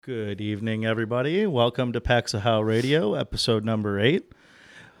Good evening, everybody. Welcome to Paxahau Radio, episode number 8.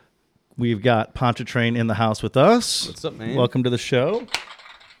 We've got Pontchartrain in the house with us. What's up, man? Welcome to the show.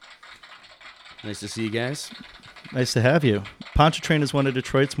 Nice to see you guys. Nice to have you. Pontchartrain is one of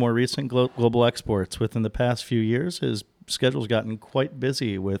Detroit's more recent global exports. Within the past few years, his schedule's gotten quite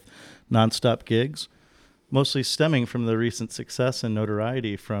busy with nonstop gigs, mostly stemming from the recent success and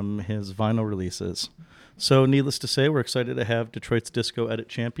notoriety from his vinyl releases. So, needless to say, we're excited to have Detroit's disco edit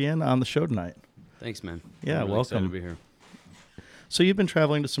champion on the show tonight. Thanks, man. Yeah, I'm really welcome. excited to be here. So you've been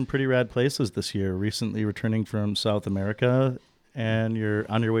traveling to some pretty rad places this year, recently returning from South America, and you're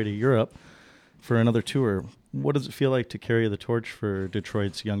on your way to Europe for another tour. What does it feel like to carry the torch for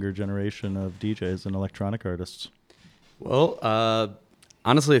Detroit's younger generation of DJs and electronic artists? Well,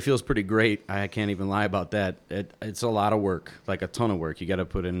 honestly, it feels pretty great. I can't even lie about that. It's a lot of work, like a ton of work. You got to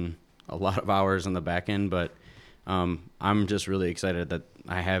put in a lot of hours on the back end, but I'm just really excited that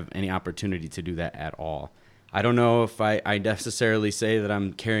I have any opportunity to do that at all. I don't know if I necessarily say that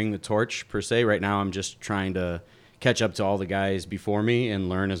I'm carrying the torch per se. Right now, I'm just trying to catch up to all the guys before me and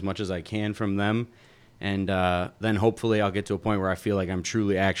learn as much as I can from them. And then hopefully I'll get to a point where I feel like I'm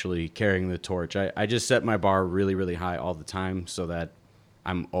truly actually carrying the torch. I just set my bar really, really high all the time so that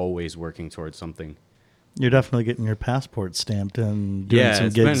I'm always working towards something. You're definitely getting your passport stamped and doing some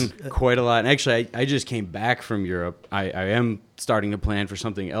gigs. It's been quite a lot. And actually, I just came back from Europe. I am starting to plan for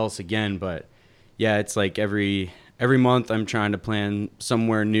something else again, but yeah, it's like every month I'm trying to plan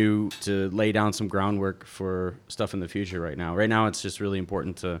somewhere new to lay down some groundwork for stuff in the future right now. Right now, it's just really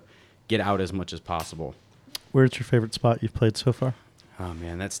important to get out as much as possible. Where's your favorite spot you've played so far? Oh,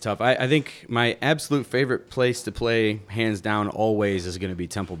 man, that's tough. I think my absolute favorite place to play, hands down, always is going to be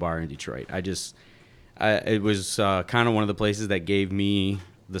Temple Bar in Detroit. It was kind of one of the places that gave me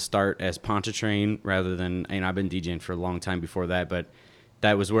the start as Pontchartrain rather than, I've been DJing for a long time before that, but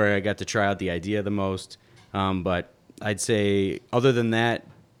that was where I got to try out the idea the most. But I'd say other than that,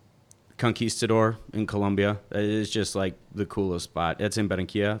 Conquistador in Colombia is just like the coolest spot. It's in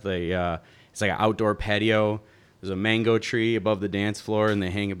Barranquilla. It's like an outdoor patio. There's a mango tree above the dance floor, and they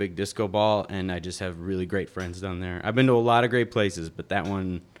hang a big disco ball, and I just have really great friends down there. I've been to a lot of great places, but that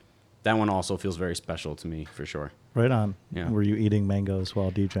one also feels very special to me, for sure. Right on. Yeah. Were you eating mangoes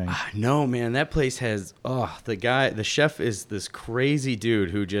while DJing? No, man, that place has, the chef is this crazy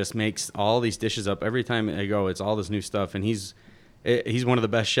dude who just makes all these dishes up. Every time I go, it's all this new stuff, and he's one of the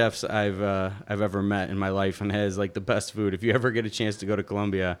best chefs I've ever met in my life and has like the best food. If you ever get a chance to go to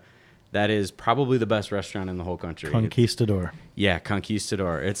Colombia, that is probably the best restaurant in the whole country. Conquistador. Yeah,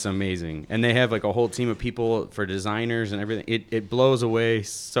 Conquistador. It's amazing. And they have like a whole team of people for designers and everything. It blows away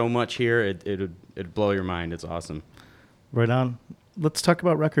so much here. It'd blow your mind. It's awesome. Right on. Let's talk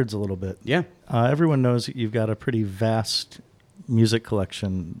about records a little bit. Yeah. Everyone knows that you've got a pretty vast music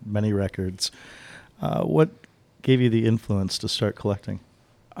collection, many records. What gave you the influence to start collecting?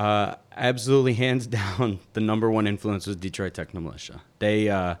 Absolutely, hands down, the number one influence was Detroit Techno Militia.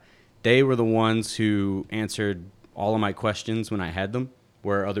 They were the ones who answered all of my questions when I had them,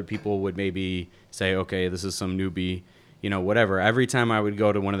 where other people would maybe say, okay, this is some newbie, whatever. Every time I would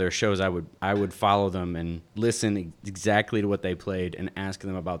go to one of their shows, I would follow them and listen exactly to what they played and ask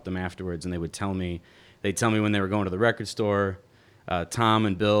them about them afterwards, and they'd tell me when they were going to the record store. Tom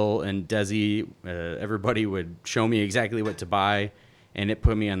and Bill and Desi, everybody would show me exactly what to buy, and it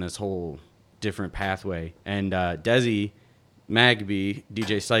put me on this whole different pathway. And Desi Magby,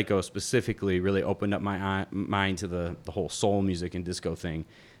 DJ Psycho specifically, really opened up my mind to the whole soul music and disco thing.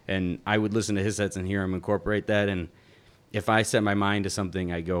 And I would listen to his sets and hear him incorporate that. And if I set my mind to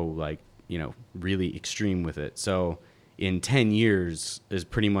something, I go like, really extreme with it. So in 10 years is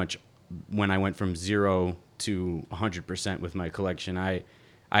pretty much when I went from 0 to 100% with my collection. I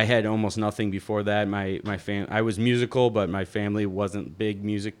had almost nothing before that. I was musical, but my family wasn't big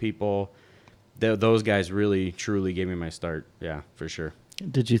music people. Those guys really, truly gave me my start. Yeah, for sure.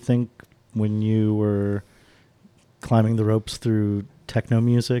 Did you think when you were climbing the ropes through techno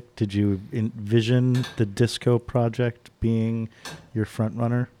music, did you envision the disco project being your front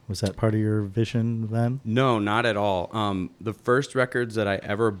runner? Was that part of your vision then? No, not at all. The first records that I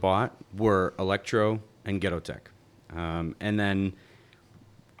ever bought were electro and ghetto tech. And then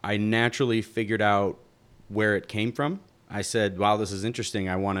I naturally figured out where it came from. I said, wow, this is interesting.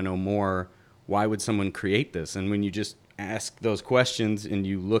 I want to know more. Why would someone create this? And when you just ask those questions and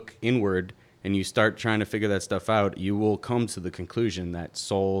you look inward and you start trying to figure that stuff out, you will come to the conclusion that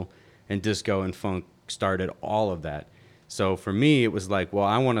soul and disco and funk started all of that. So for me, it was like, well,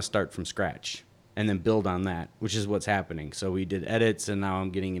 I want to start from scratch and then build on that, which is what's happening. So we did edits, and now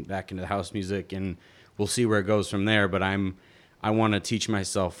I'm getting back into house music, and we'll see where it goes from there. But I'm I want to teach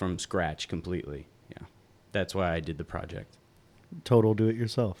myself from scratch completely. Yeah, that's why I did the project. Total do it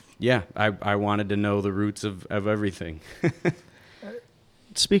yourself. Yeah, I wanted to know the roots of everything.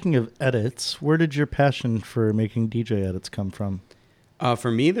 Speaking of edits, where did your passion for making DJ edits come from?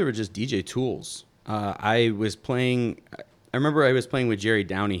 For me, they were just DJ tools. I remember I was playing with Jerry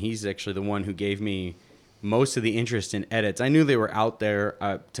Downey. He's actually the one who gave me most of the interest in edits. I knew they were out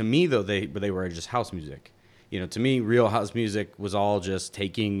there. To me, though, they were just house music. To me, real house music was all just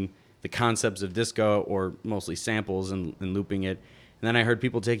taking the concepts of disco or mostly samples and looping it. And then I heard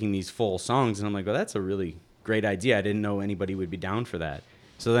people taking these full songs, and I'm like, well, that's a really great idea. I didn't know anybody would be down for that.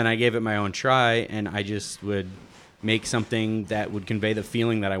 So then I gave it my own try, and I just would make something that would convey the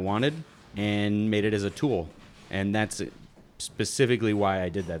feeling that I wanted and made it as a tool. And that's specifically why I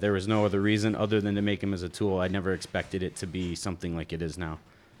did that. There was no other reason other than to make him as a tool. I never expected it to be something like it is now.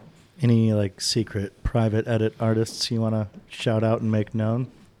 Any secret private edit artists you want to shout out and make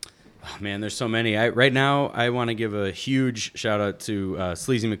known? Oh, man, there's so many. Right now, I want to give a huge shout out to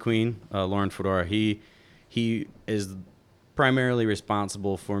Sleazy McQueen, Lauren Fedora. He is primarily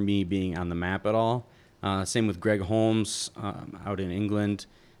responsible for me being on the map at all. Same with Greg Holmes out in England.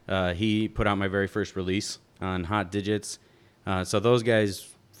 He put out my very first release on Hot Digits. So those guys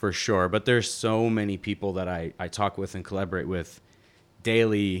for sure. But there's so many people that I talk with and collaborate with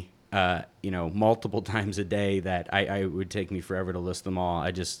daily, multiple times a day that I would take me forever to list them all.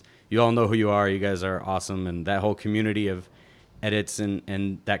 You all know who you are. You guys are awesome. And that whole community of edits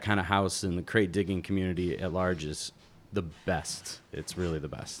and that kind of house and the crate digging community at large is the best. It's really the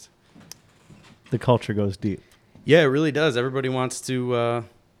best. The culture goes deep. Yeah, it really does. Everybody wants to,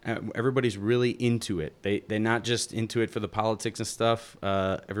 everybody's really into it. They're not just into it for the politics and stuff.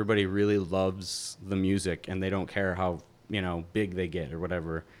 Everybody really loves the music and they don't care how, big they get or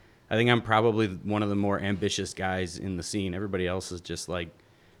whatever. I think I'm probably one of the more ambitious guys in the scene. Everybody else is just like,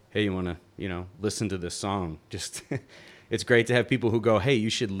 hey, you want to, listen to this song? Just, it's great to have people who go, hey, you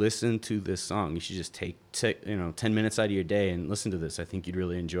should listen to this song. You should just take 10 minutes out of your day and listen to this. I think you'd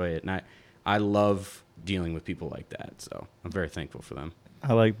really enjoy it. And I love dealing with people like that. So I'm very thankful for them.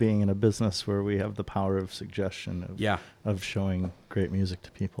 I like being in a business where we have the power of suggestion of showing great music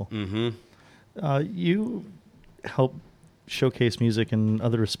to people. Mm-hmm. You help showcase music in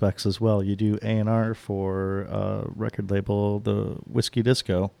other respects as well. You do A&R for a record label, the Whiskey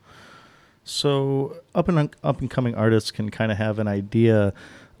Disco. So up and coming artists can kind of have an idea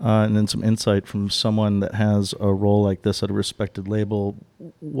and then some insight from someone that has a role like this at a respected label.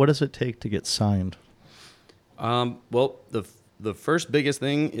 What does it take to get signed? Well, the first biggest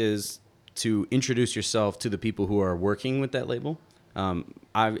thing is to introduce yourself to the people who are working with that label.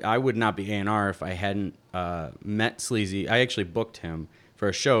 I would not be A&R if I hadn't met Sleazy. I actually booked him for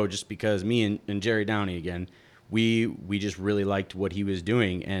a show just because me and Jerry Downey again, we just really liked what he was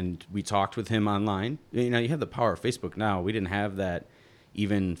doing, and we talked with him online. You have the power of Facebook now. We didn't have that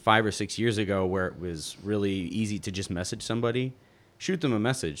even 5 or 6 years ago where it was really easy to just message somebody. Shoot them a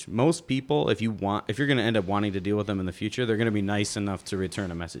message. Most people, if you're going to end up wanting to deal with them in the future, they're going to be nice enough to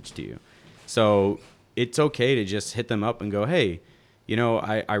return a message to you. So it's okay to just hit them up and go, hey,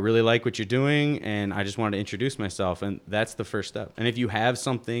 I really like what you're doing, and I just wanted to introduce myself. And that's the first step. And if you have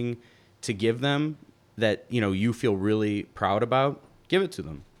something to give them that, you feel really proud about, give it to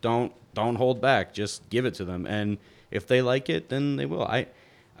them. Don't hold back. Just give it to them. And if they like it, then they will.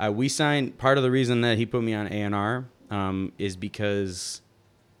 We signed, part of the reason that he put me on A&R is because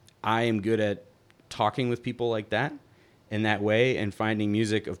I am good at talking with people like that in that way and finding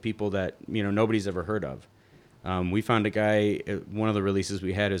music of people that, nobody's ever heard of. We found a guy, one of the releases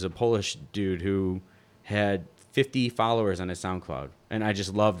we had is a Polish dude who had 50 followers on his SoundCloud, and I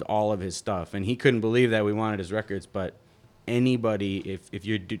just loved all of his stuff. And he couldn't believe that we wanted his records, but anybody, if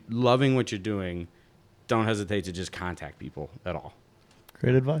you're loving what you're doing, don't hesitate to just contact people at all.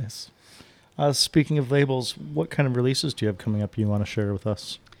 Great advice. Speaking of labels, what kind of releases do you have coming up you want to share with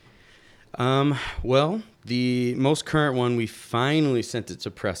us? Well, the most current one, we finally sent it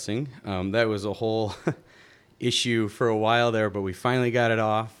to pressing. That was a whole issue for a while there, but we finally got it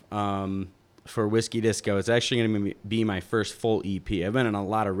off for Whiskey Disco. It's actually going to be my first full EP. I've been on a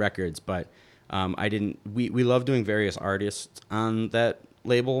lot of records, but we love doing various artists on that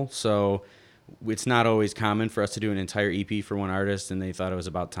label, so it's not always common for us to do an entire EP for one artist, and they thought it was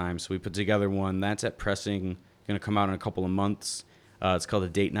about time, so we put together one. That's at pressing, going to come out in a couple of months. It's called a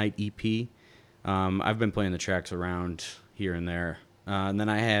Date Night EP. I've been playing the tracks around here and there. And then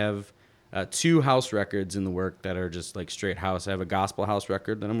I have 2 house records in the work that are just like straight house. I have a gospel house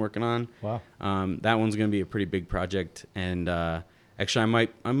record that I'm working on. Wow. That one's going to be a pretty big project. And actually,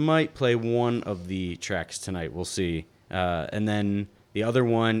 I might play one of the tracks tonight. We'll see. And then the other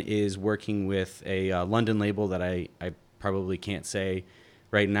one is working with a London label that I probably can't say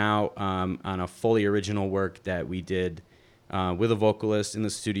right now, on a fully original work that we did with a vocalist in the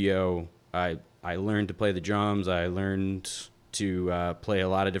studio. I learned to play the drums. I learned to play a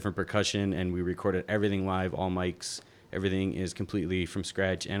lot of different percussion, and we recorded everything live, all mics. Everything is completely from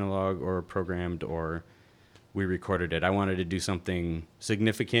scratch, analog or programmed, or we recorded it. I wanted to do something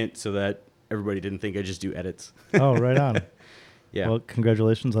significant so that everybody didn't think I just do edits. Oh, right on. Yeah. Well,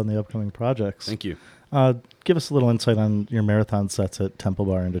 congratulations on the upcoming projects. Thank you. Give us a little insight on your marathon sets at Temple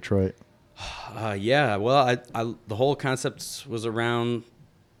Bar in Detroit. Yeah. Well, the whole concept was around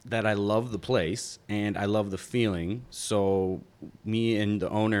that I love the place and I love the feeling. So me and the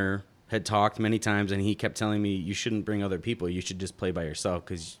owner had talked many times, and he kept telling me, you shouldn't bring other people. You should just play by yourself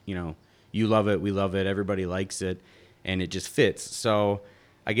because, you love it, we love it, everybody likes it, and it just fits. So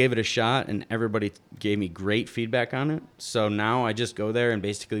I gave it a shot, and everybody gave me great feedback on it. So now I just go there, and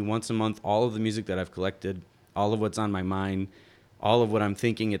basically once a month, all of the music that I've collected, all of what's on my mind, all of what I'm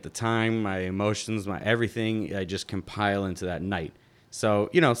thinking at the time, my emotions, my everything, I just compile into that night. So,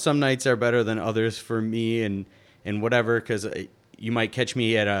 some nights are better than others for me and whatever, because you might catch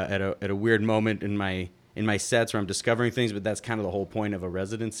me at a weird moment in my sets where I'm discovering things, but that's kind of the whole point of a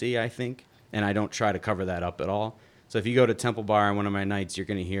residency, I think, and I don't try to cover that up at all. So if you go to Temple Bar on one of my nights, you're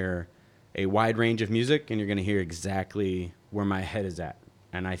going to hear a wide range of music, and you're going to hear exactly where my head is at.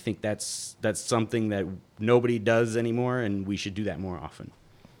 And I think that's something that nobody does anymore, and we should do that more often.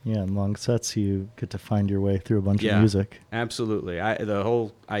 Yeah, in long sets, you get to find your way through a bunch of music. Absolutely. The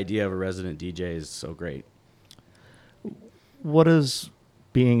whole idea of a resident DJ is so great. What does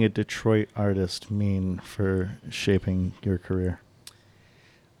being a Detroit artist mean for shaping your career?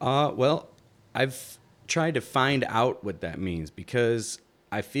 Well, I've tried to find out what that means, because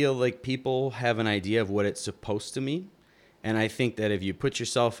I feel like people have an idea of what it's supposed to mean. And I think that if you put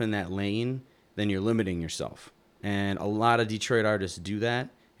yourself in that lane, then you're limiting yourself. And a lot of Detroit artists do that,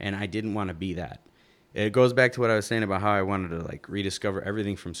 and I didn't want to be that. It goes back to what I was saying about how I wanted to rediscover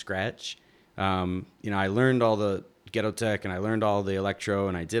everything from scratch. I learned all the ghetto tech, and I learned all the electro,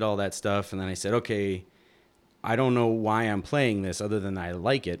 and I did all that stuff. And then I said, okay, I don't know why I'm playing this other than I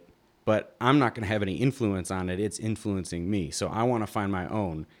like it, but I'm not going to have any influence on it. It's influencing me. So I want to find my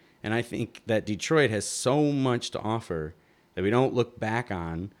own. And I think that Detroit has so much to offer that we don't look back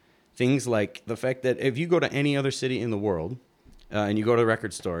on. Things like the fact that if you go to any other city in the world, and you go to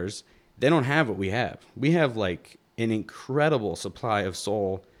record stores, they don't have what we have. We have an incredible supply of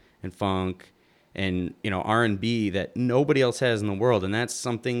soul and funk and R&B that nobody else has in the world, and that's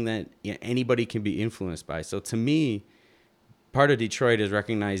something that anybody can be influenced by. So to me, part of Detroit is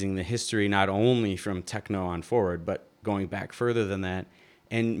recognizing the history not only from techno on forward, but going back further than that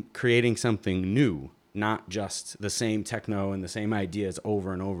and creating something new, not just the same techno and the same ideas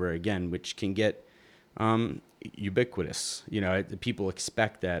over and over again, which can get ubiquitous. People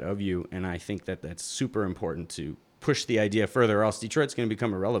expect that of you, and I think that that's super important to push the idea further, or else Detroit's going to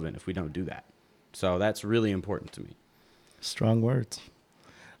become irrelevant if we don't do that. So that's really important to me. Strong words.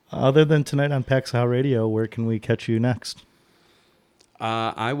 Other than tonight on Pax How Radio, where can we catch you next?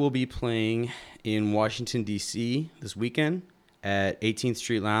 I will be playing in Washington, D.C. this weekend at 18th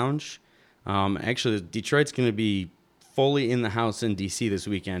Street Lounge. Actually, Detroit's going to be fully in the house in D.C. this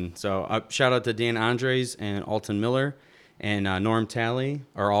weekend. So shout out to Dan Andres and Alton Miller and Norm Talley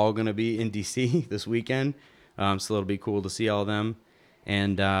are all going to be in D.C. this weekend. So it'll be cool to see all of them.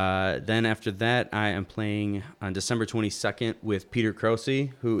 And then after that, I am playing on December 22nd with Peter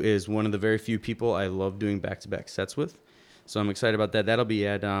Croce, who is one of the very few people I love doing back-to-back sets with. So I'm excited about that. That'll be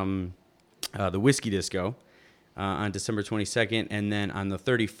at the Whiskey Disco on December 22nd. And then on the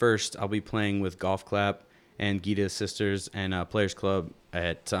 31st, I'll be playing with Golf Clap and Gita Sisters and Players Club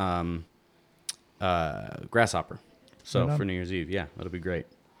at Grasshopper. So for New Year's Eve, yeah, that'll be great.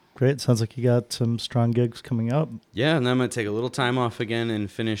 Great. Sounds like you got some strong gigs coming up. Yeah, and then I'm going to take a little time off again and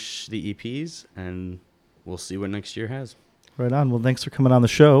finish the EPs, and we'll see what next year has. Right on. Well, thanks for coming on the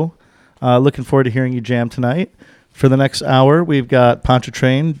show. Looking forward to hearing you jam tonight. For the next hour, we've got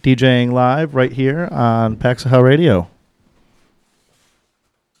Pontchartrain DJing live right here on Pax How Radio.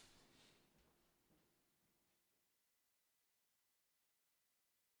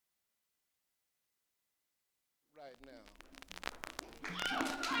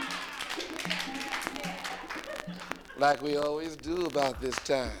 Like we always do about this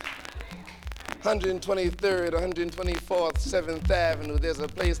time. 123rd, 124th, 7th Avenue, there's a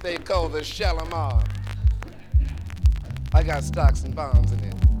place they call the Shalimar. I got stocks and bonds in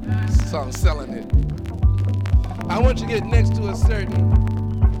it, so I'm selling it. I want you to get next to a certain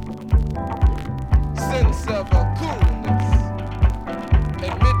sense of coolness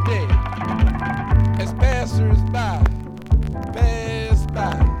at midday as passers-by pass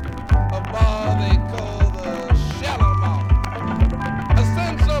by a bar they call the Shalimar. A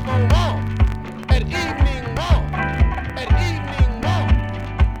sense of a warmth at evening warmth, at evening warmth,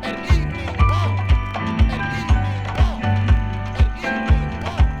 at evening warmth, at evening warmth, at evening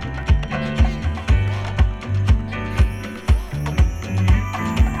warmth, at evening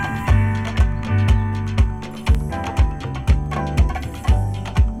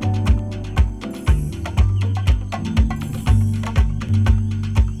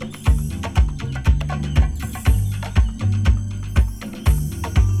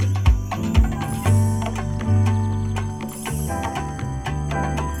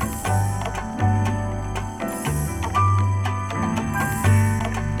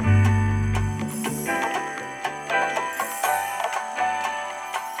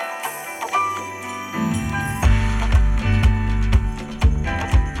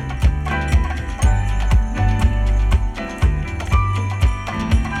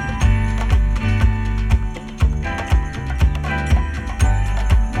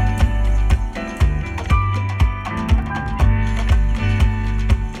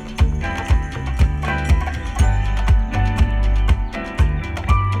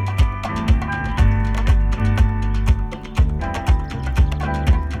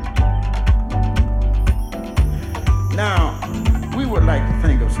Now, we would like to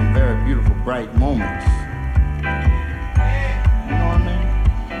think of some very beautiful, bright moments. You know what I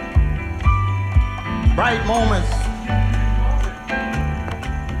mean? Bright moments.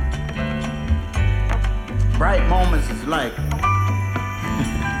 Bright moments is like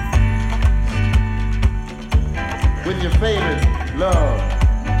with your favorite love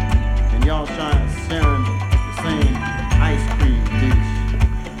and y'all sharing the same ice cream dish.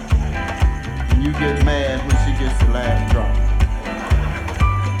 And you get mad when she gets the last drop.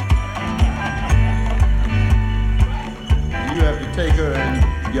 And you have to take her in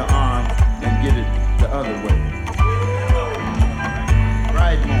your arms and get it the other way.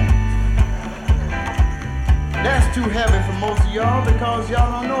 Right moment. That's too heavy for most of y'all because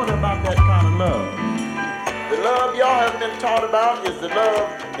y'all don't know about that kind of love. The love y'all have been taught about is the love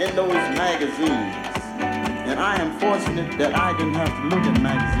in those magazines. And I am fortunate that I didn't have to look at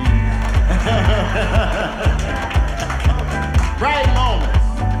magazines. Bright moments.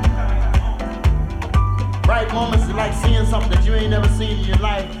 Bright moments is like seeing something that you ain't never seen in your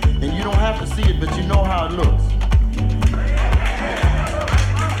life, and you don't have to see it, but you know how it looks.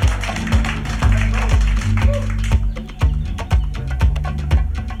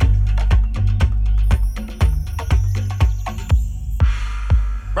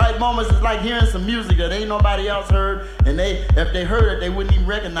 Bright moments is like hearing some music that ain't nobody else heard, and if they heard it, they wouldn't even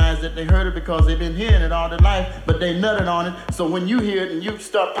recognize that they heard it because they've been hearing it all their life, but they nutted on it. So when you hear it and you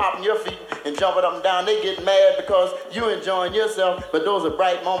start popping your feet and jumping up and down, they get mad because you're enjoying yourself, but those are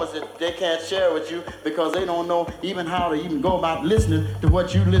bright moments that they can't share with you because they don't know even how to even go about listening to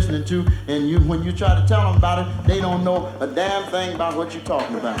what you're listening to, and when you try to tell them about it, they don't know a damn thing about what you're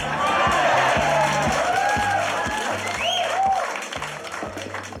talking about.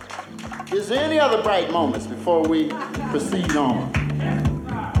 Is there any other bright moments before we proceed on?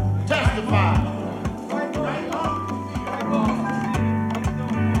 Testify.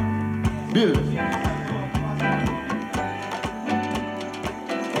 Beautiful.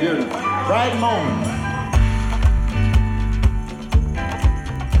 Beautiful. Bright moments.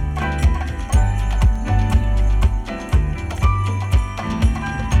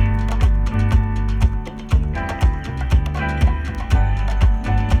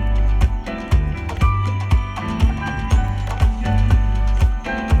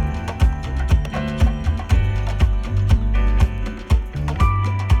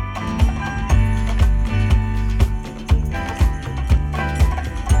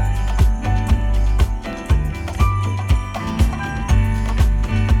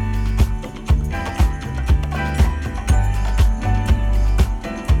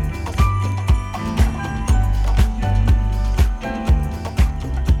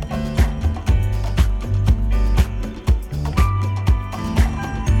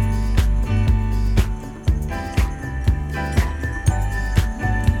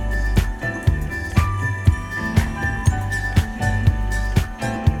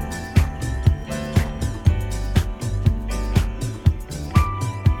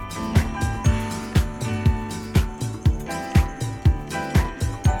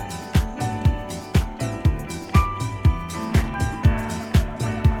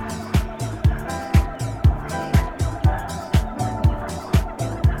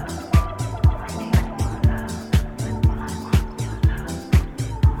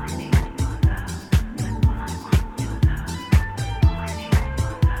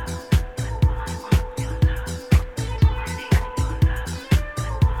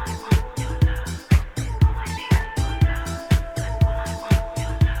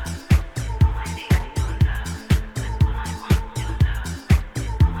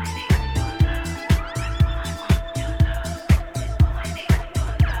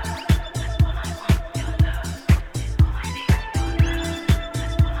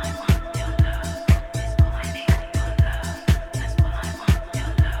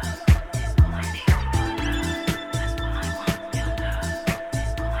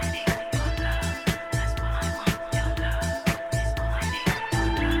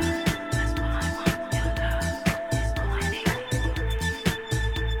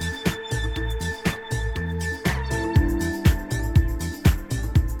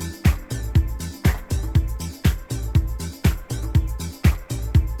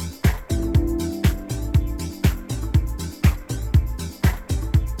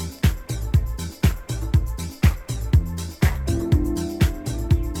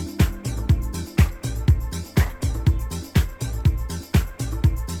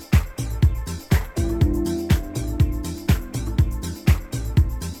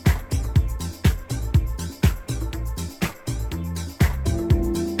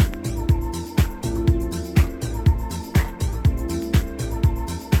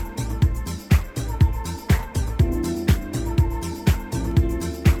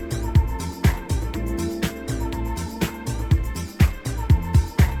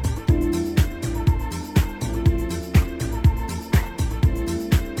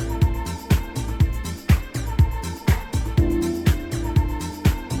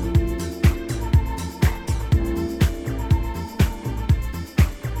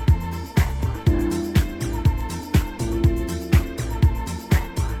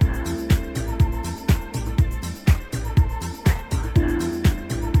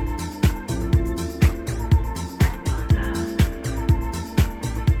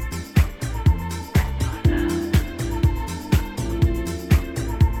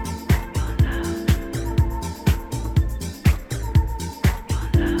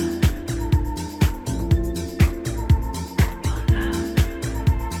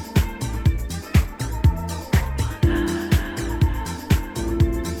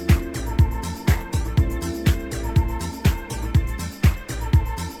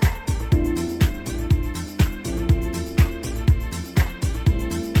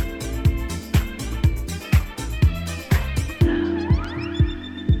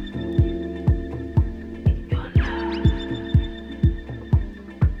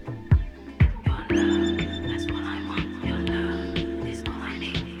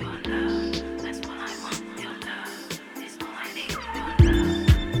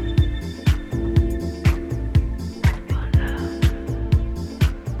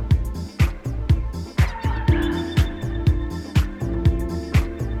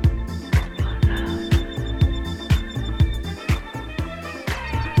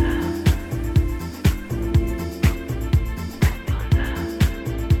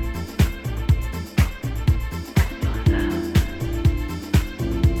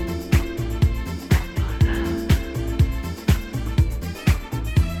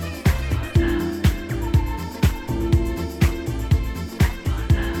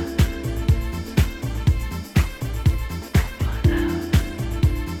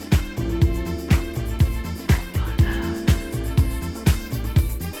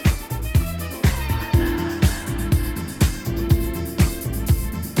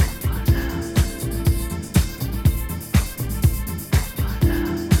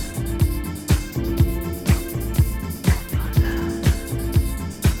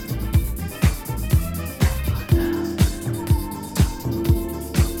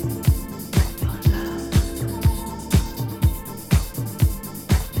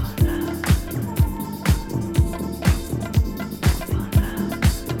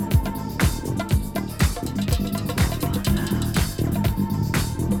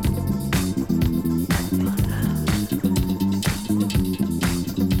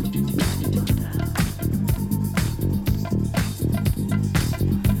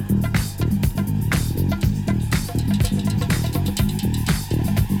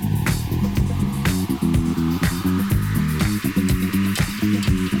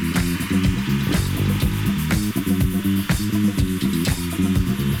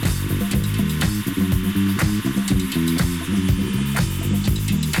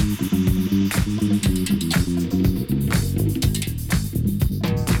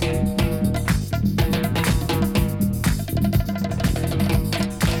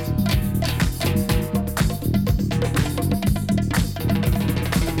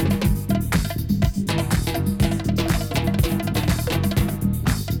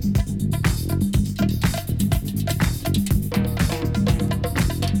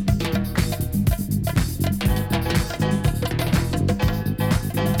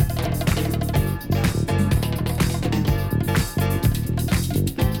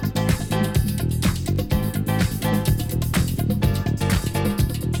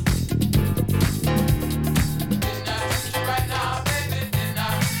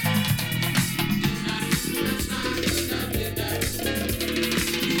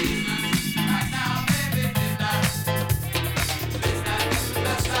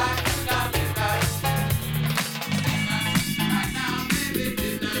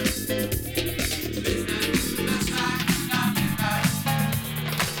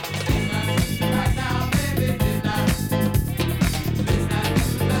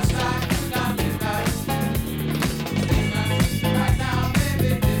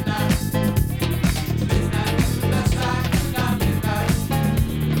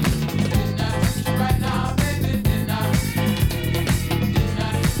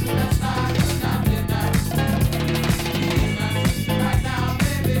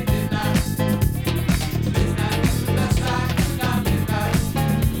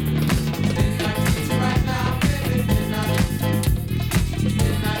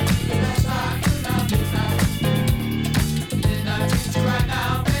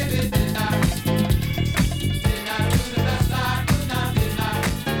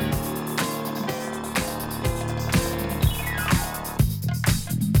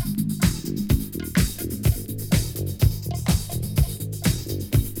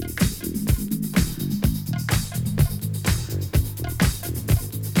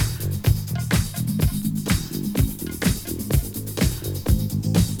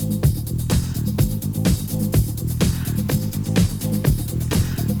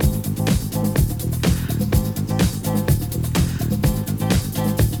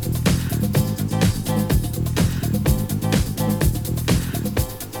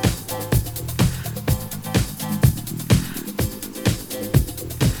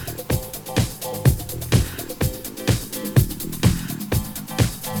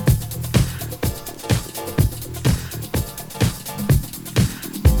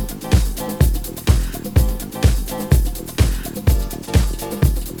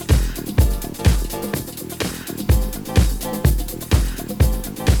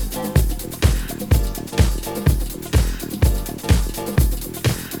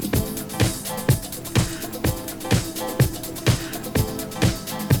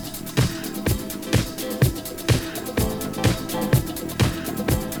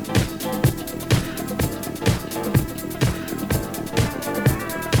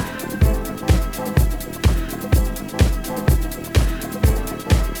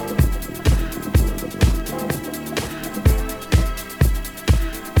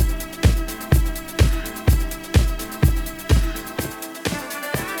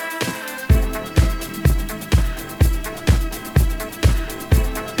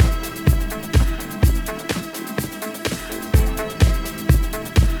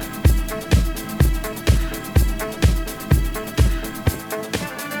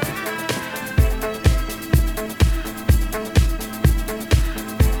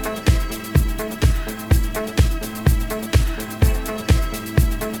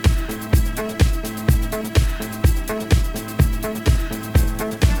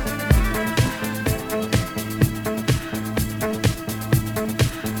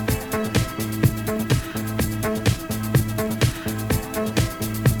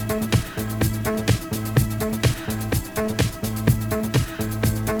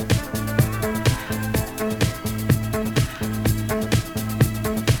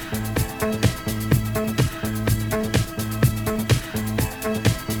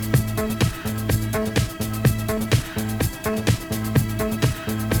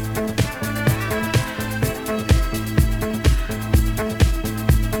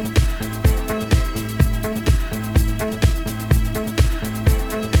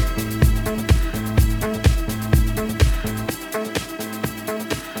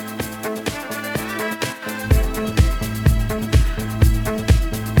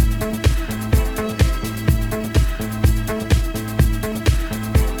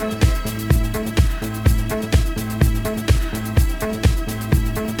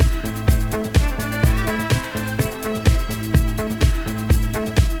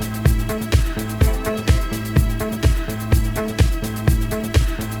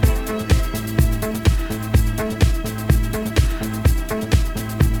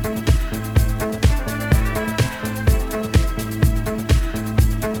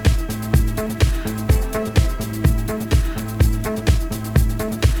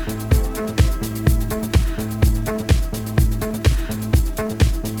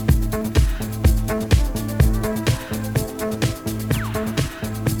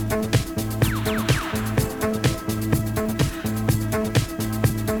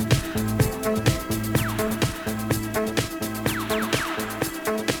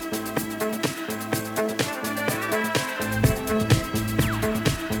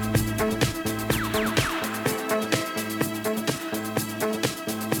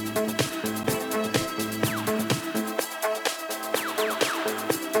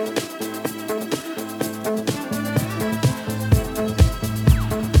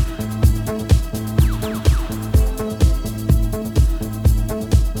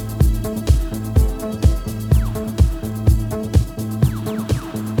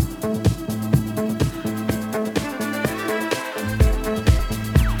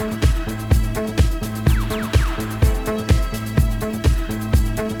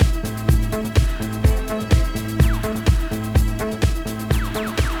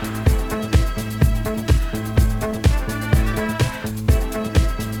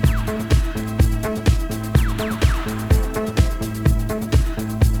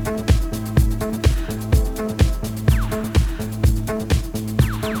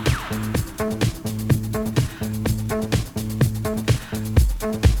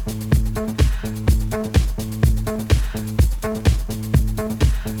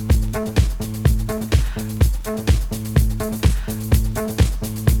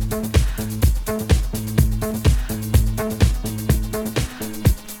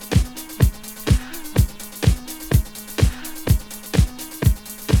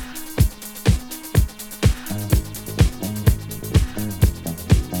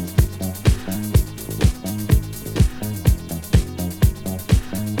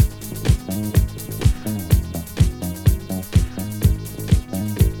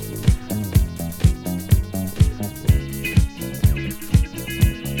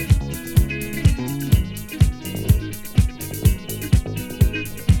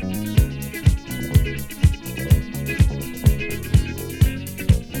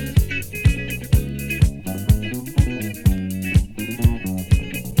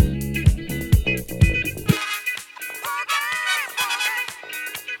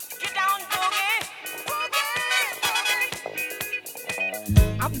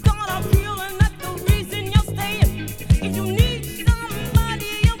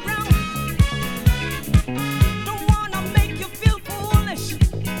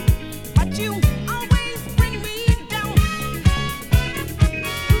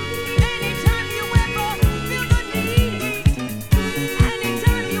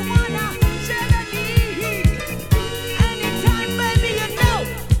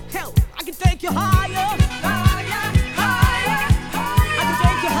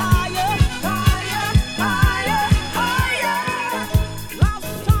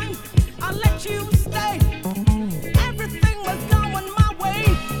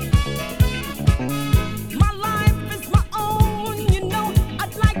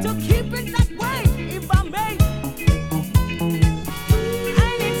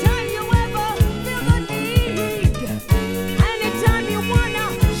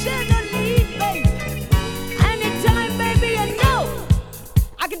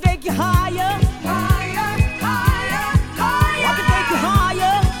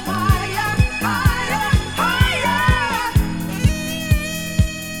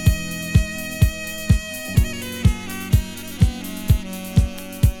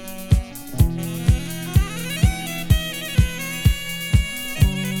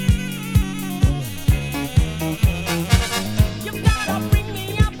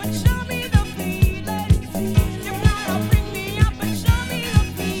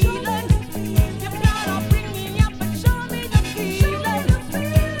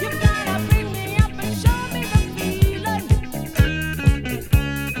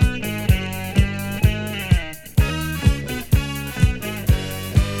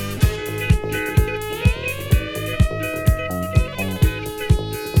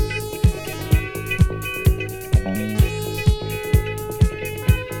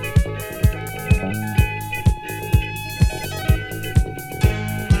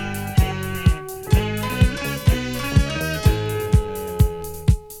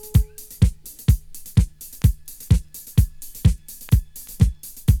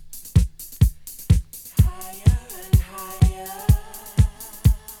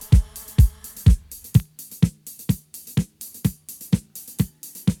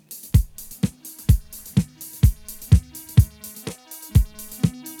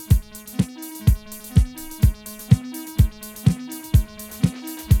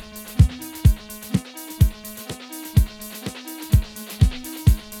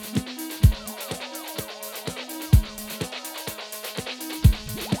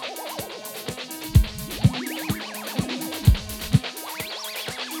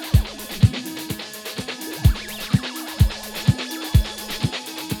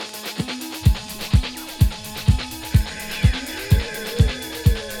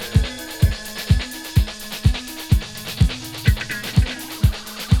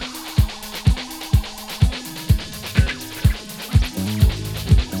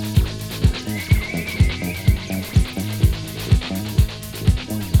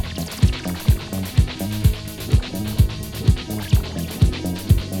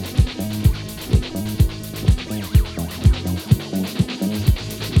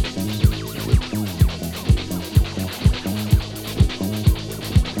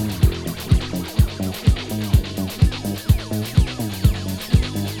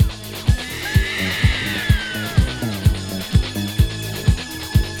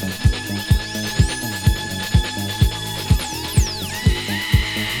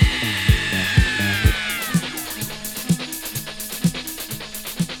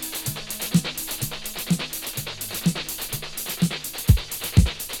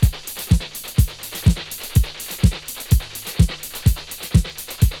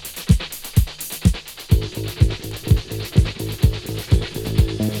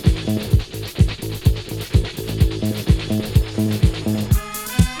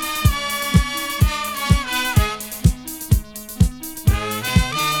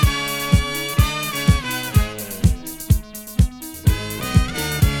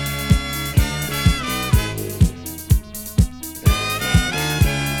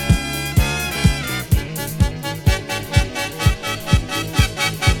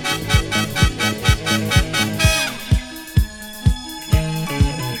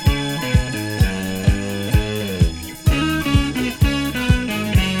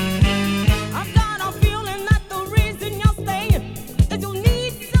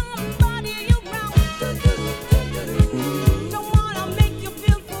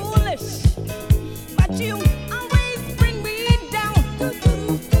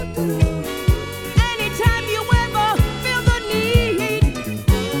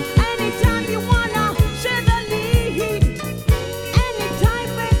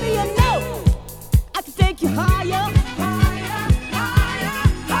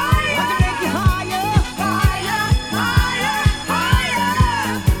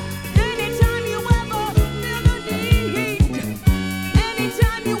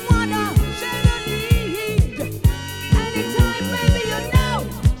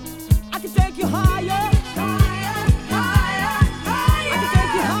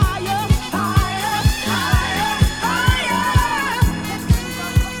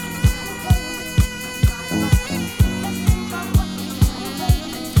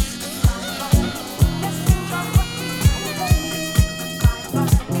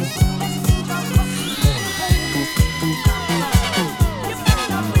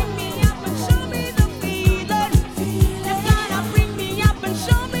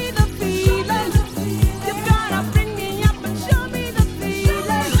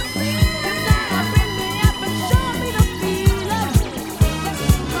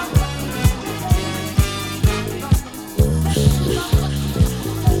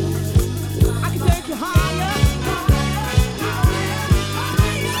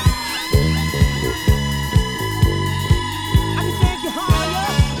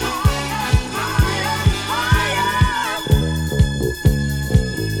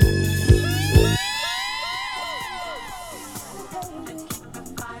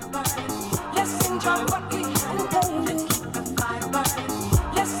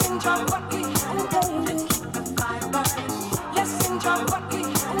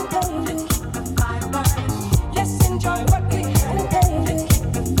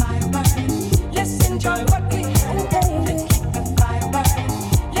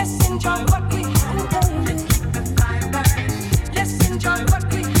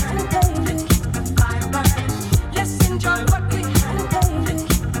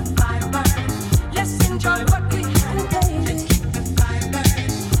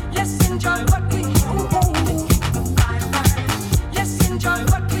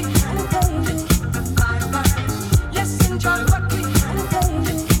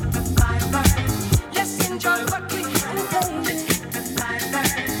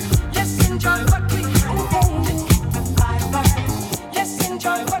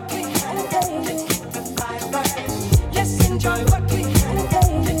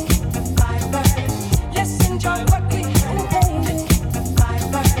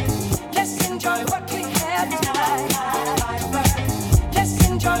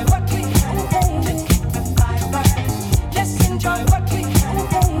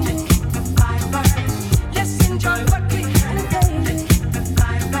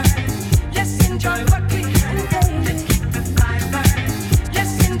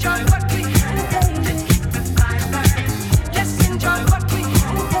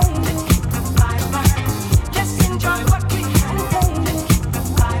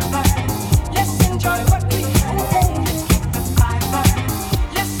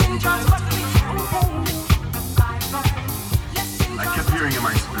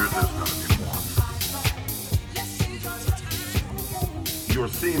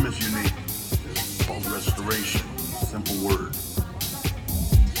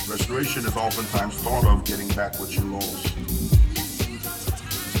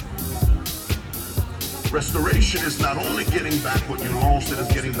 Restoration is not only getting back what you lost, it is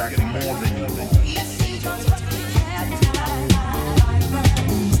getting back more than you lost.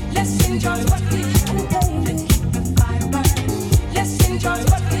 Let's enjoy what we own. Let's enjoy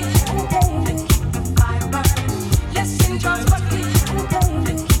what we own. Let's enjoy what we own.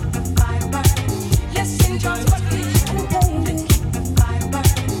 Let's enjoy what we own.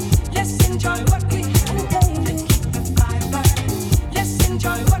 Let's enjoy what we own. Let's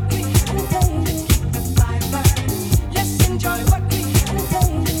enjoy what we own. Let's enjoy what we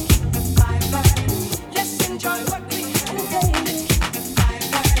own. Let's enjoy what we own.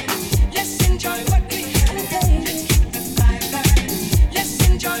 Let's enjoy.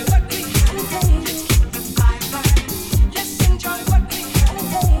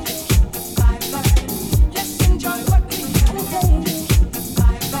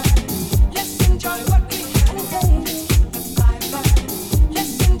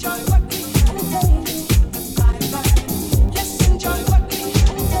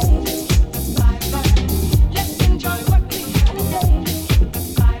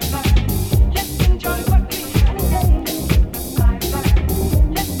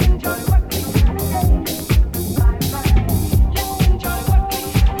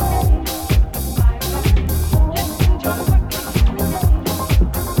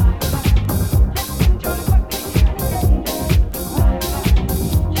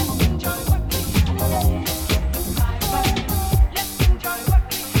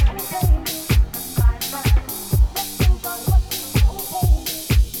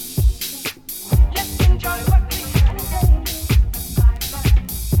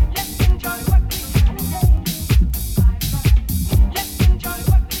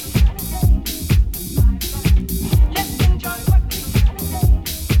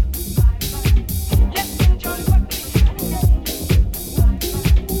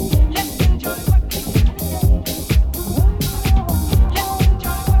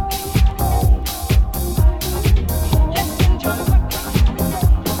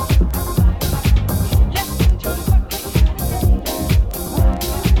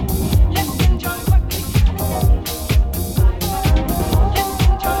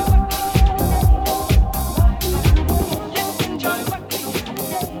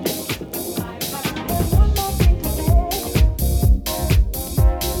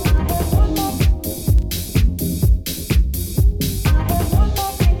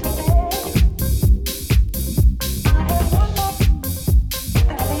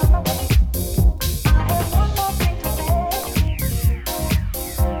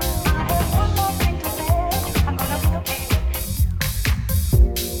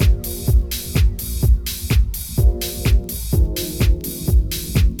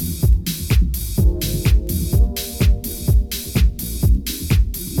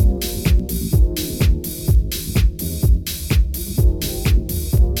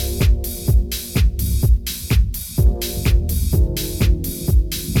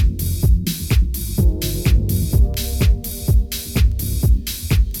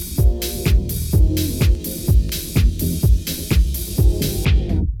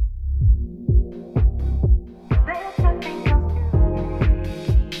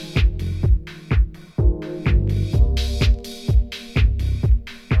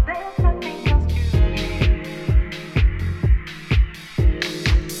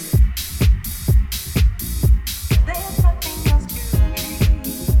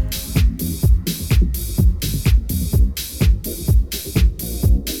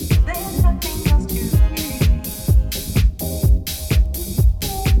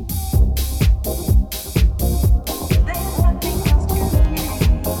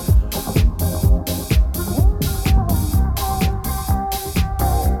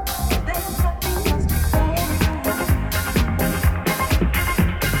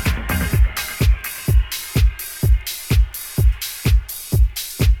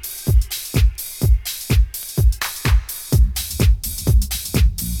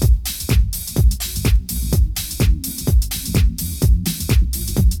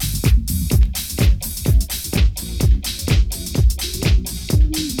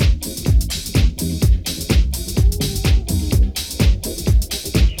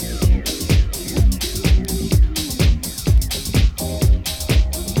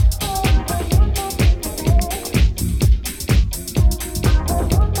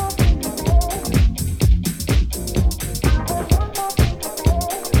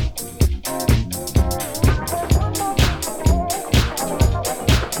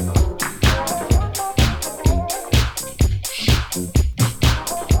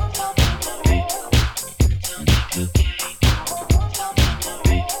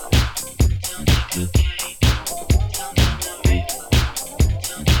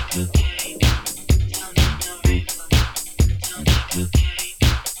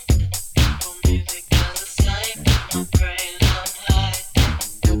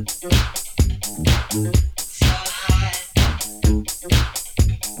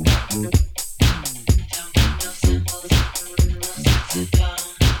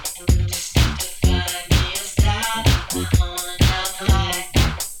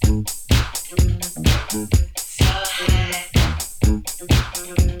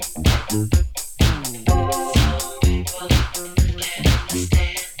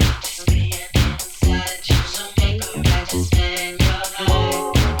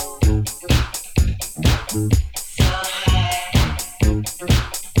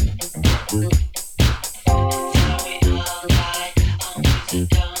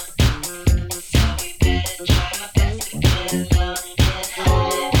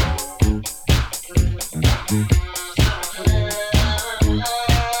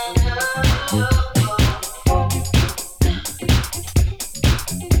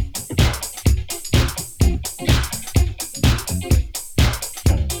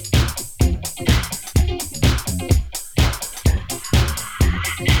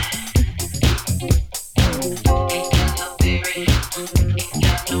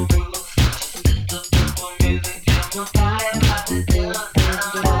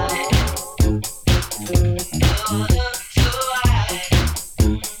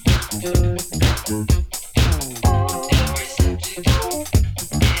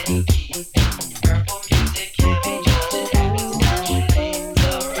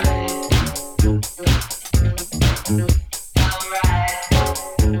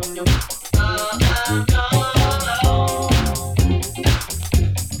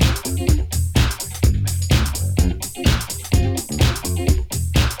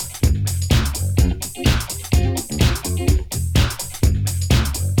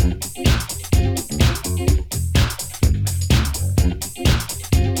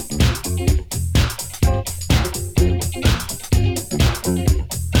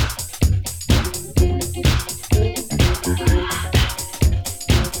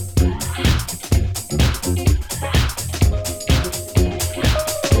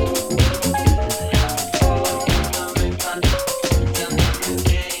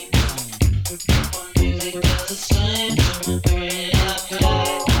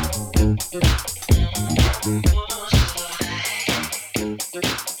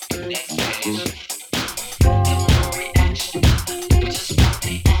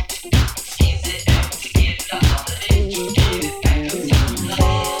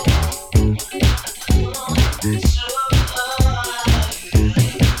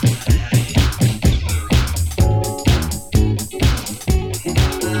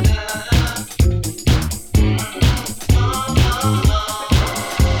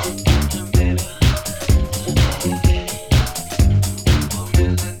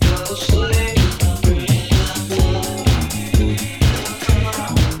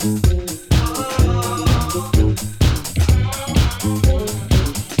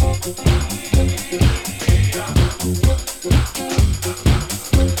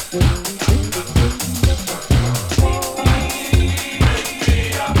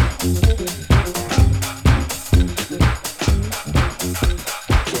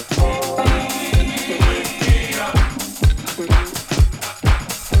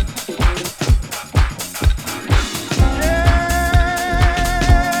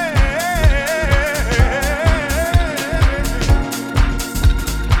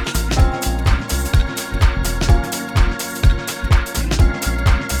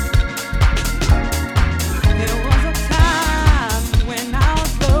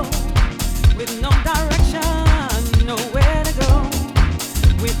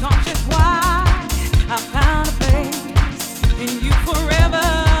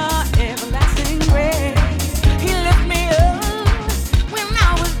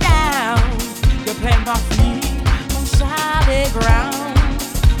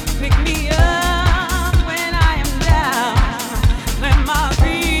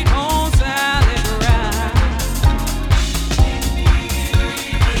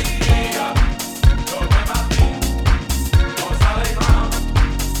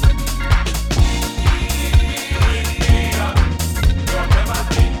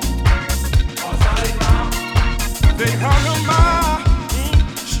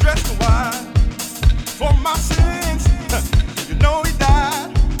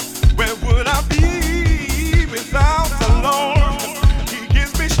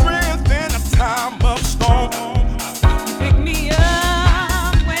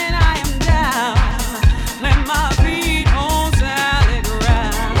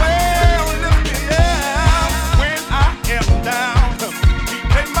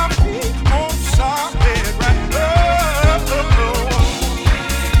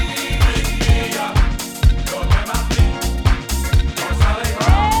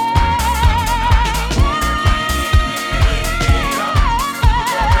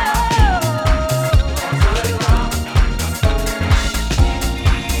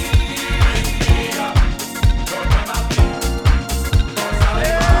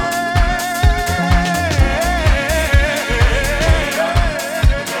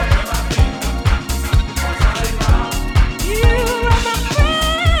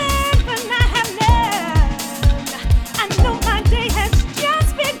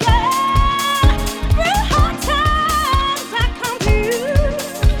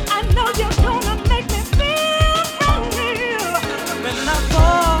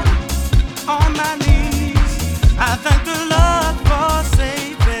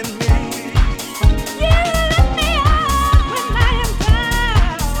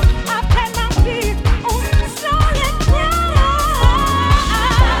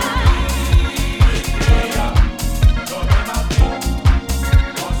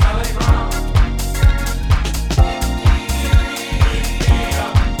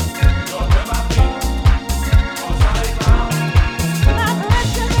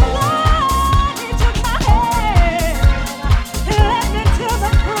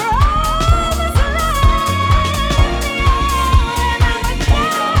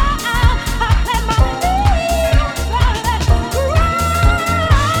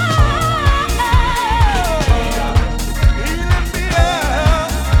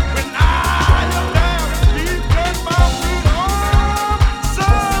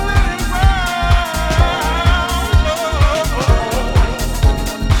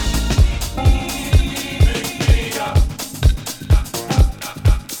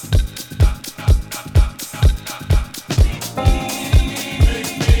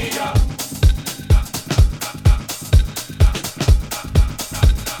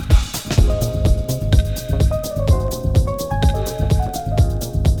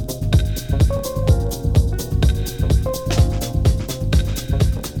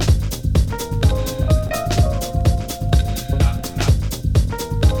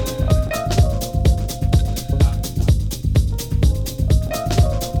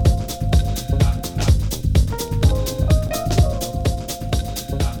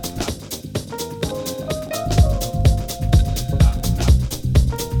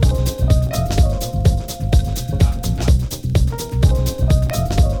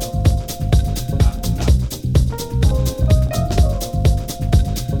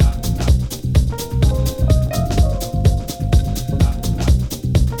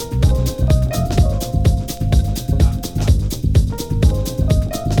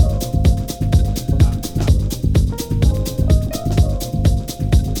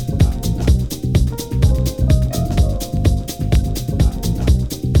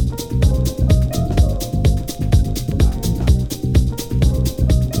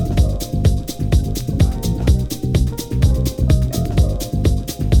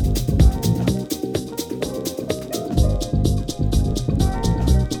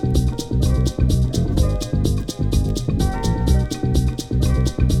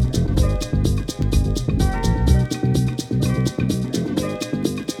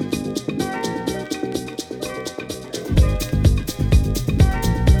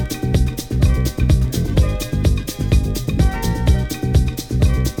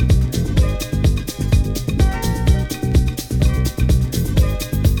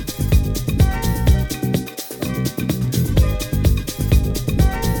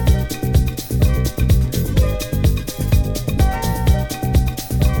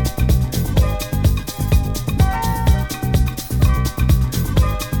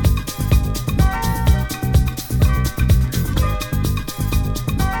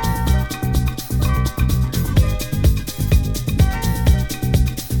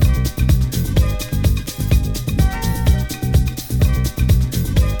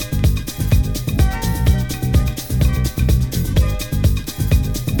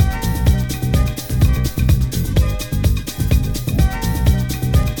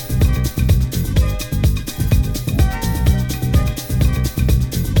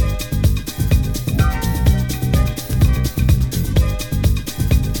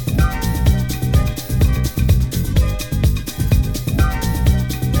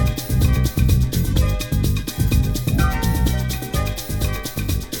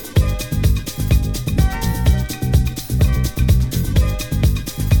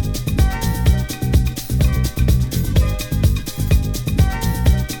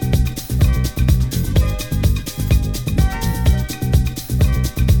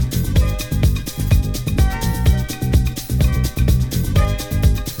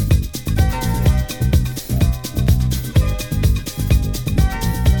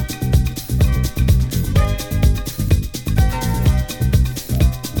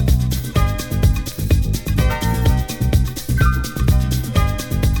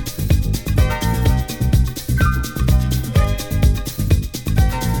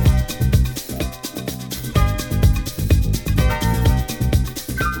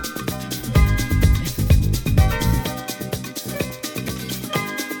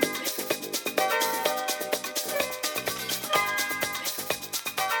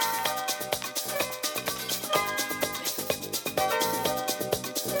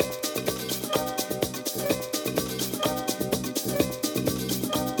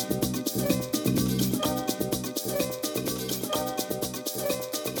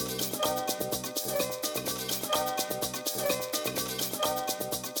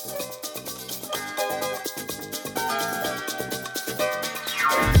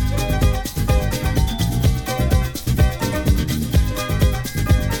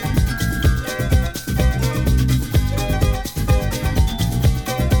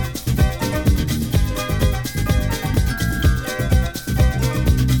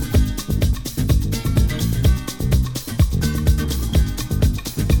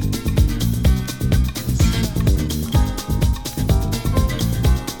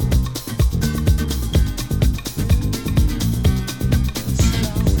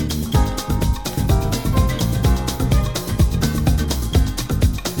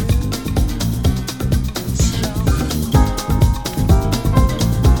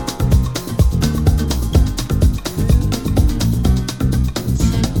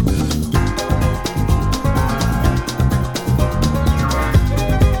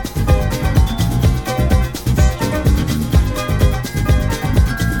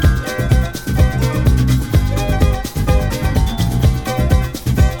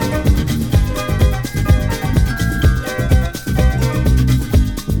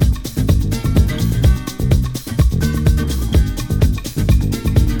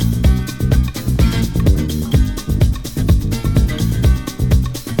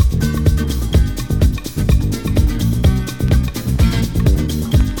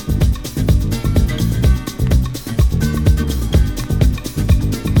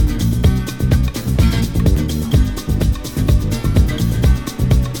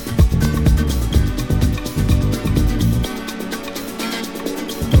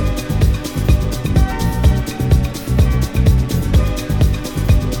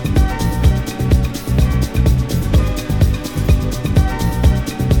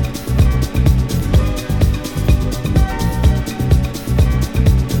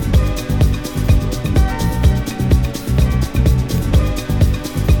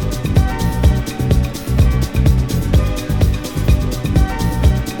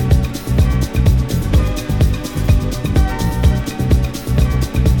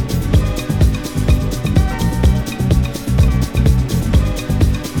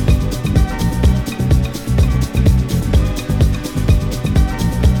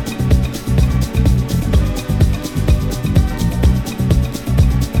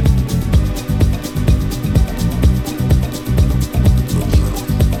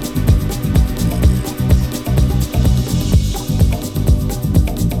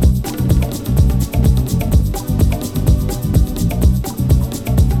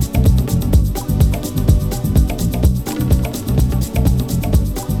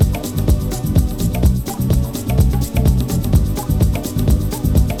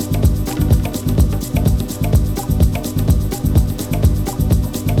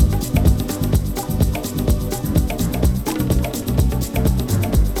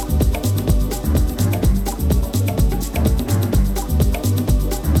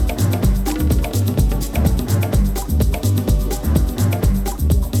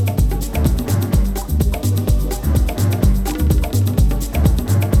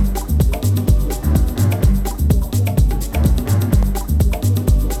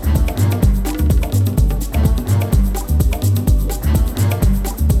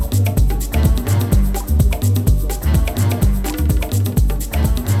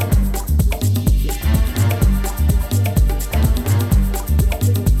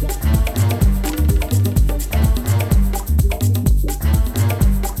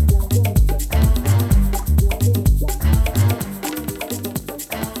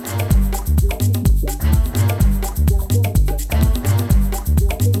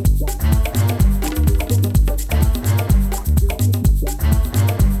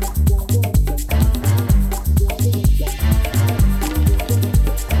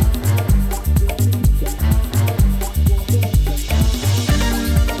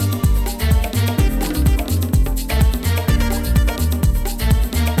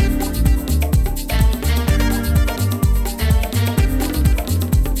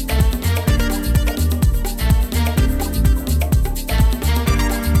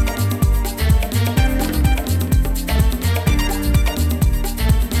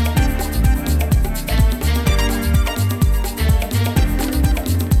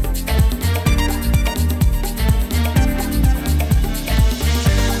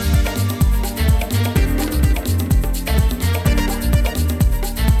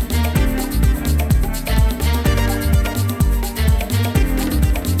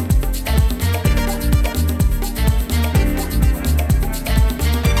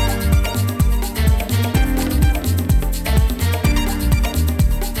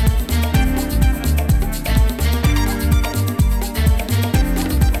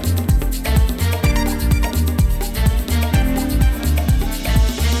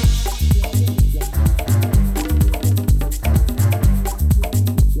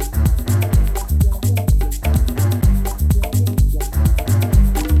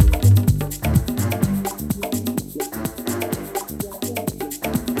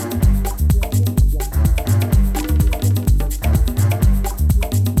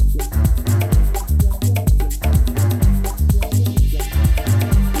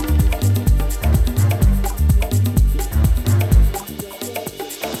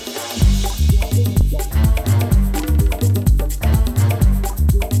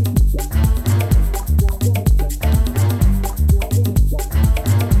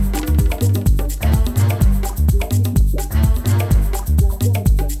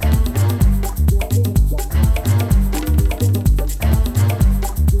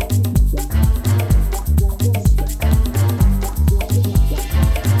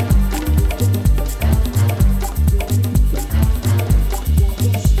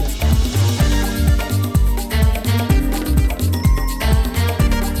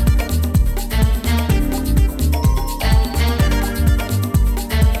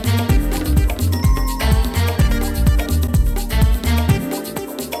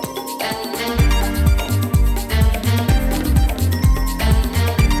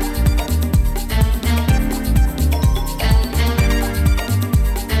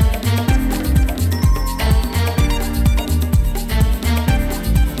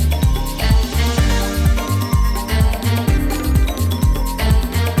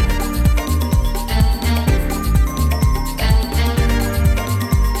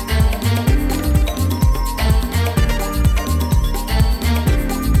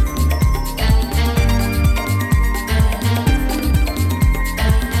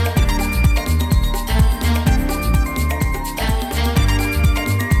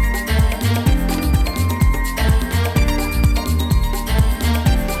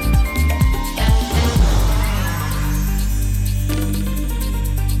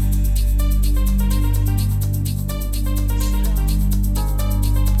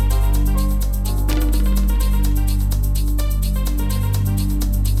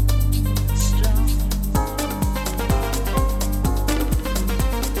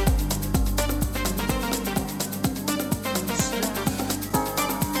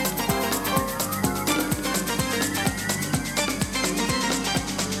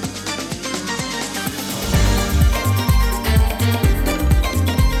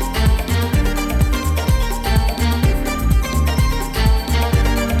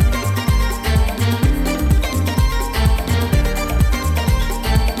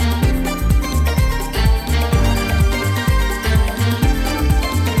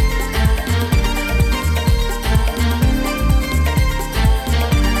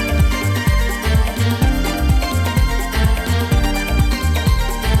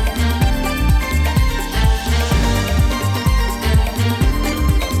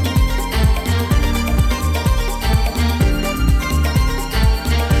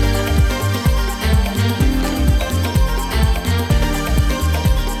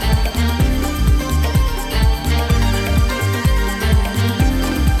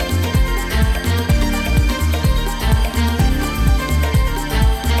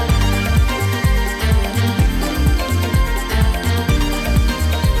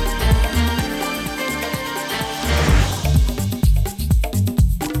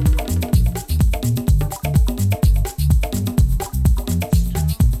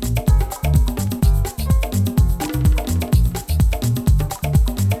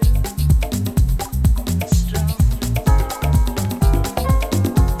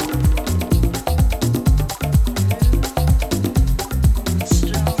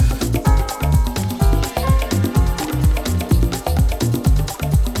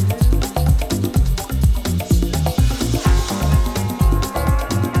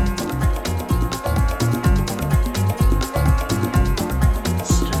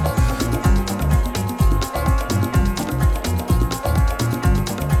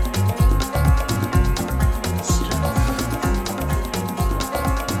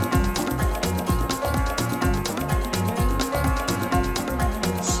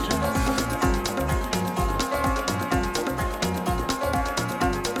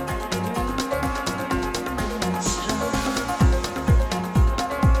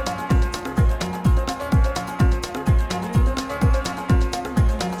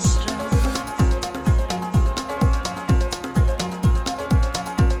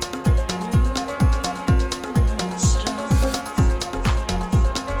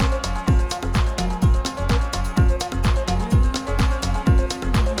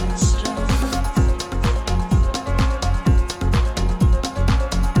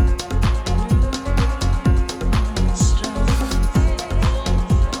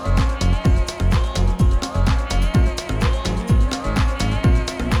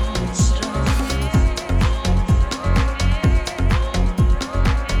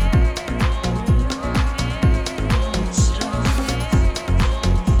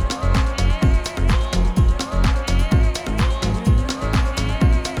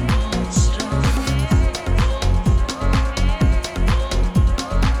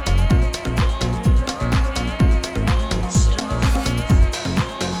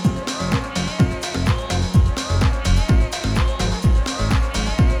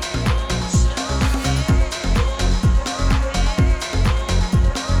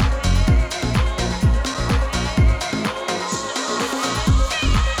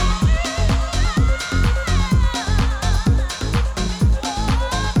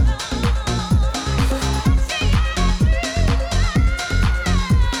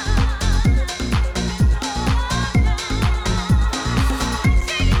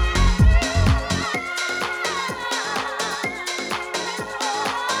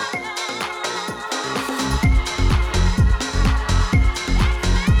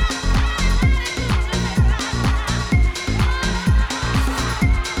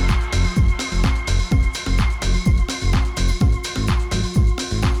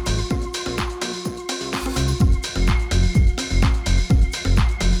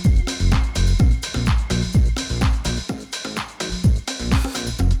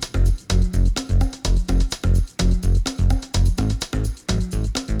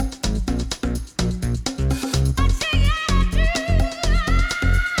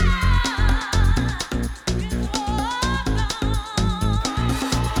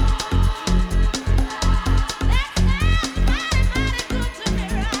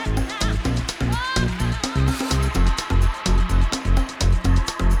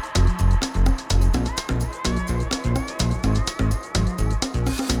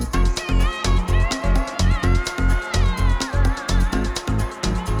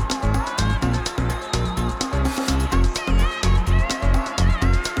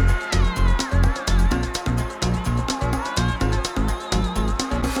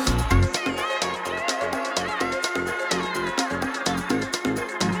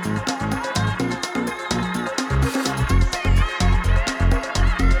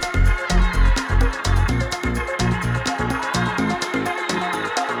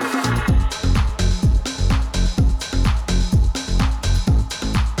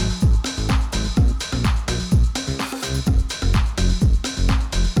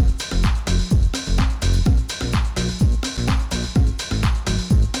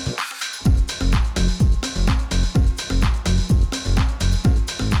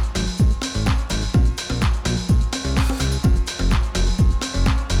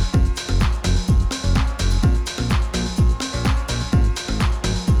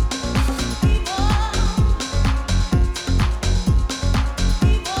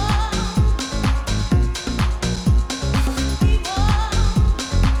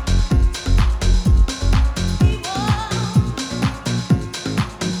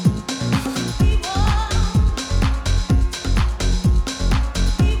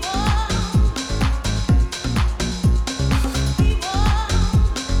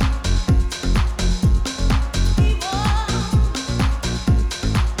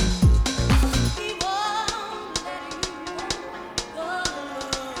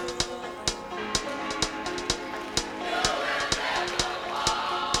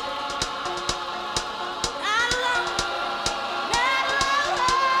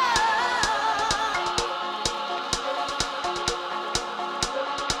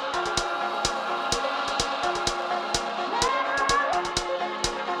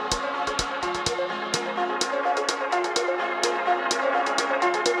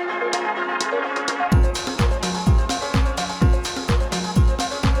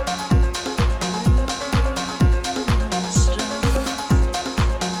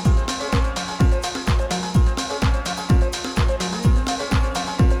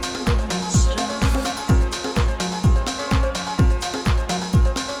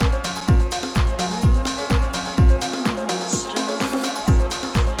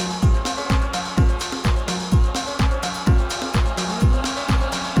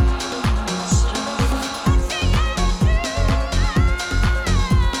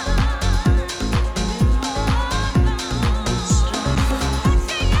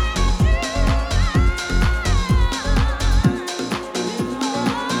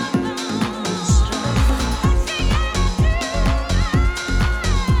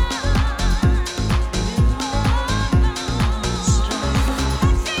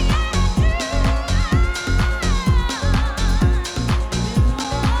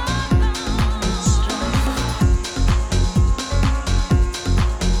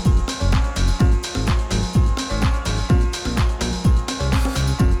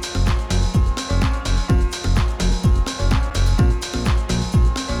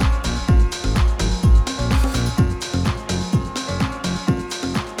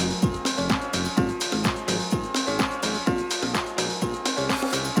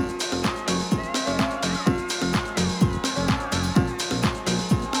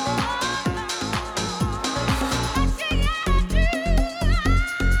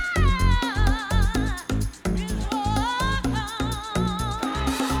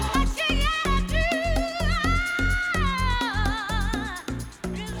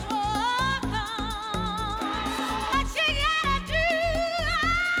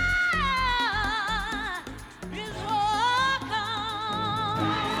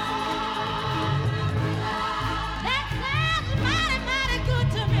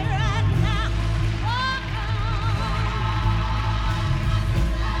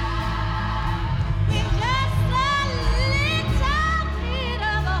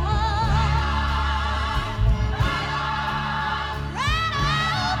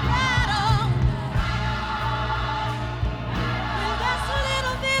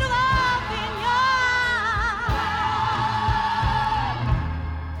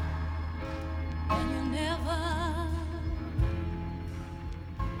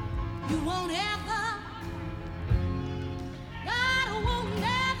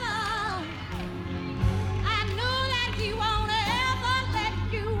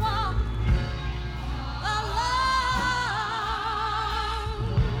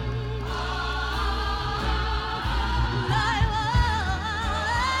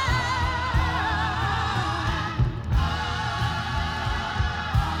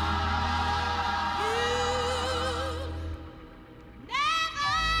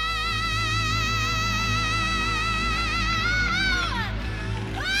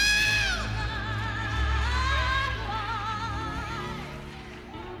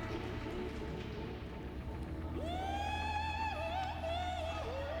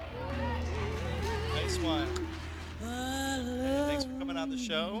 the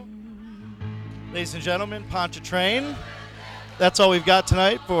show. Ladies and gentlemen, Pontchartrain. That's all we've got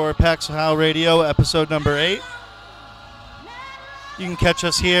tonight for Pax Ohio Radio, episode number 8. You can catch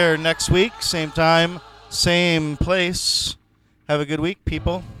us here next week, same time, same place. Have a good week,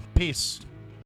 people. Peace.